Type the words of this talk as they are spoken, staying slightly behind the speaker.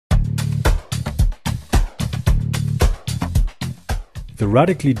The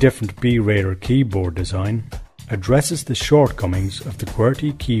radically different BeeRaider keyboard design addresses the shortcomings of the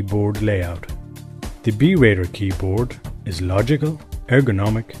QWERTY keyboard layout. The BeeRaider keyboard is logical,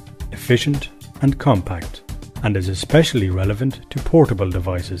 ergonomic, efficient and compact, and is especially relevant to portable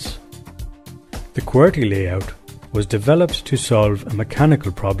devices. The QWERTY layout was developed to solve a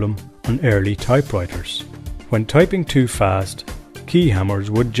mechanical problem on early typewriters. When typing too fast, key hammers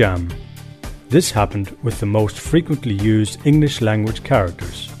would jam. This happened with the most frequently used English language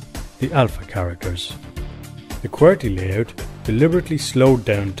characters, the alpha characters. The QWERTY layout deliberately slowed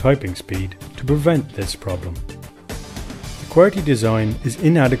down typing speed to prevent this problem. The QWERTY design is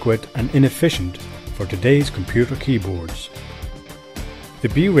inadequate and inefficient for today's computer keyboards. The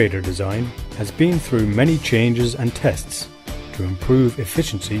BeeRaider design has been through many changes and tests to improve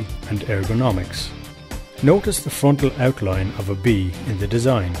efficiency and ergonomics. Notice the frontal outline of a bee in the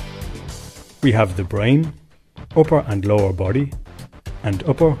design. We have the brain, upper and lower body, and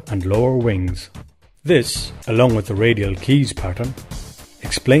upper and lower wings. This, along with the radial keys pattern,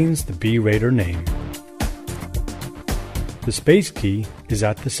 explains the BeeRaider name. The space key is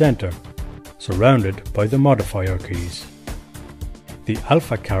at the center, surrounded by the modifier keys. The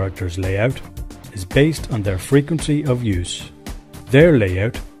alpha characters layout is based on their frequency of use. Their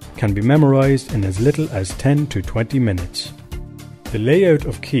layout can be memorized in as little as 10 to 20 minutes. The layout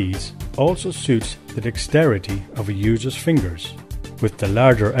of keys also suits the dexterity of a user's fingers, with the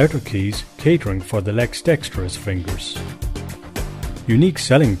larger outer keys catering for the less dexterous fingers. Unique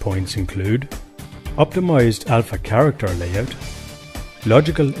selling points include optimized alpha character layout,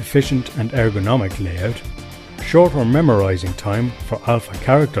 logical, efficient and ergonomic layout, shorter memorizing time for alpha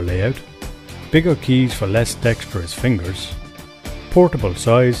character layout, bigger keys for less dexterous fingers, portable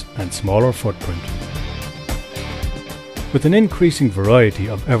size and smaller footprint. With an increasing variety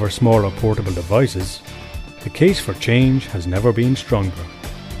of ever smaller portable devices, the case for change has never been stronger.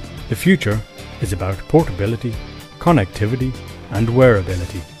 The future is about portability, connectivity and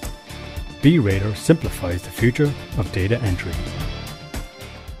wearability. BeeRaider simplifies the future of data entry.